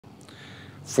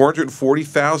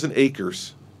440,000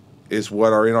 acres is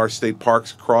what are in our state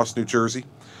parks across New Jersey.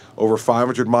 Over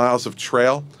 500 miles of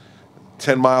trail,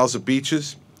 10 miles of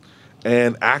beaches,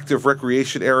 and active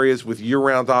recreation areas with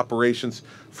year-round operations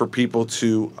for people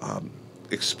to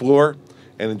explore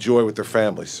and enjoy with their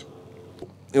families.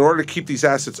 In order to keep these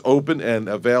assets open and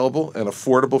available and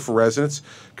affordable for residents,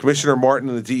 Commissioner Martin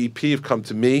and the DEP have come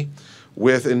to me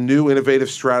with a new innovative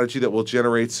strategy that will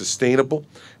generate sustainable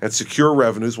and secure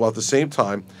revenues while at the same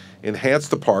time enhance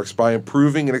the parks by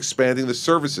improving and expanding the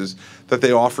services that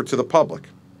they offer to the public.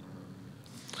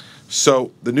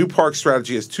 So the new park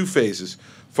strategy has two phases,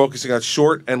 focusing on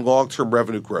short and long-term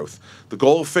revenue growth. The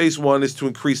goal of Phase 1 is to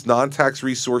increase non-tax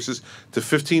resources to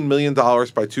 $15 million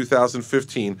by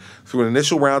 2015 through an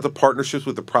initial round of partnerships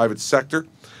with the private sector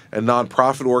and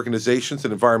nonprofit organizations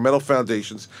and environmental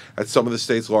foundations at some of the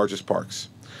state's largest parks.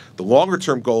 The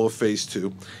longer-term goal of Phase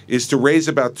 2 is to raise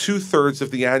about 2/3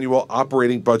 of the annual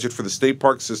operating budget for the state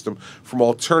park system from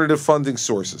alternative funding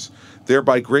sources,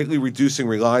 thereby greatly reducing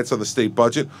reliance on the state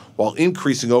budget while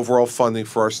increasing overall funding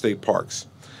for our state parks.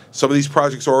 Some of these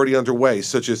projects are already underway,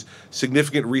 such as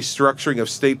significant restructuring of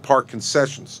state park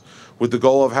concessions, with the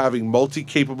goal of having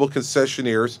multi-capable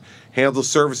concessionaires handle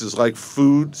services like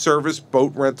food service,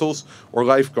 boat rentals, or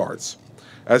lifeguards.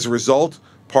 As a result,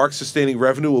 park sustaining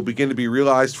revenue will begin to be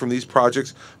realized from these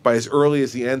projects by as early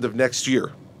as the end of next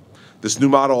year. This new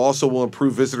model also will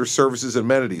improve visitor services and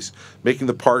amenities, making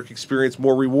the park experience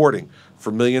more rewarding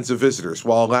for millions of visitors,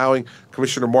 while allowing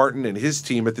Commissioner Martin and his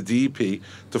team at the DEP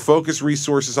to focus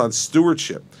resources on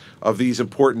stewardship of these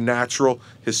important natural,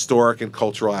 historic, and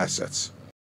cultural assets.